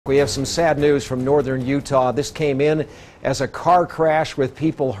We have some sad news from northern Utah. This came in as a car crash with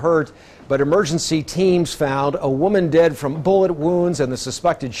people hurt, but emergency teams found a woman dead from bullet wounds and the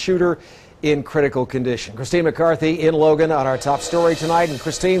suspected shooter in critical condition. Christine McCarthy in Logan on our top story tonight. And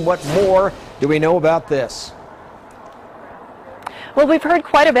Christine, what more do we know about this? Well, we've heard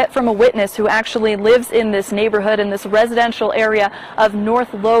quite a bit from a witness who actually lives in this neighborhood, in this residential area of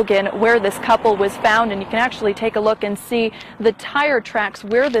North Logan, where this couple was found. And you can actually take a look and see the tire tracks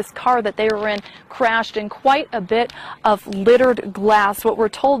where this car that they were in crashed, and quite a bit of littered glass. What we're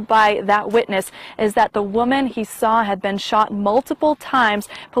told by that witness is that the woman he saw had been shot multiple times.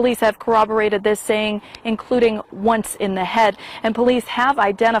 Police have corroborated this, saying including once in the head. And police have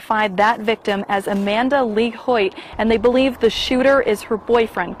identified that victim as Amanda Lee Hoyt, and they believe the shooter is her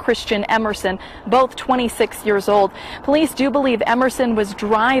boyfriend, Christian Emerson, both 26 years old. Police do believe Emerson was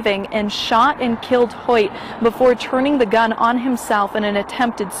driving and shot and killed Hoyt before turning the gun on himself in an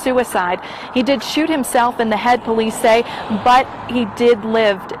attempted suicide. He did shoot himself in the head, police say, but he did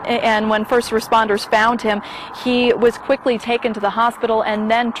live. And when first responders found him, he was quickly taken to the hospital and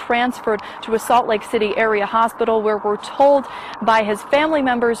then transferred to a Salt Lake City area hospital, where we're told by his family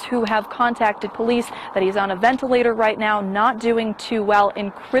members who have contacted police that he's on a ventilator right now, not doing too well, in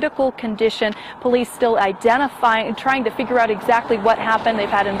critical condition. Police still trying to figure out exactly what happened. They've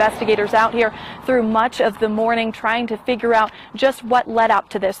had investigators out here through much of the morning trying to figure out just what led up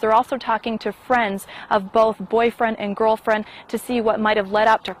to this. They're also talking to friends of both boyfriend and girlfriend to see what might have led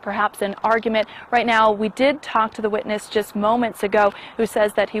up to perhaps an argument. Right now, we did talk to the witness just moments ago, who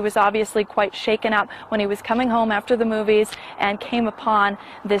says that he was obviously quite shaken up when he was coming home after the movies and came upon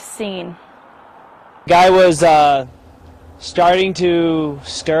this scene. Guy was starting to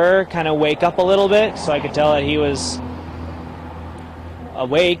stir, kind of wake up a little bit, so I could tell that he was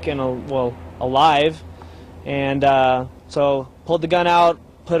awake and alive. And so pulled the gun out,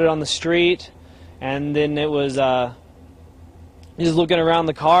 put it on the street, and then it was just looking around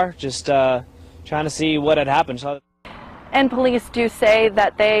the car, just trying to see what had happened. So And police do say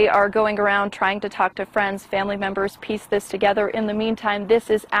that they are going around trying to talk to friends, family members, piece this together. In the meantime, this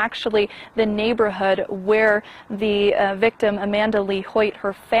is actually the neighborhood where the victim, Amanda Lee Hoyt,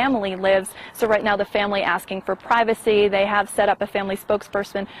 her family lives. So right now the family asking for privacy. They have set up a family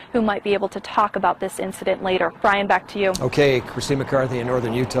spokesperson who might be able to talk about this incident later. Brian, back to you. Okay, Christine McCarthy in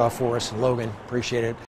northern Utah for us. Logan, appreciate it.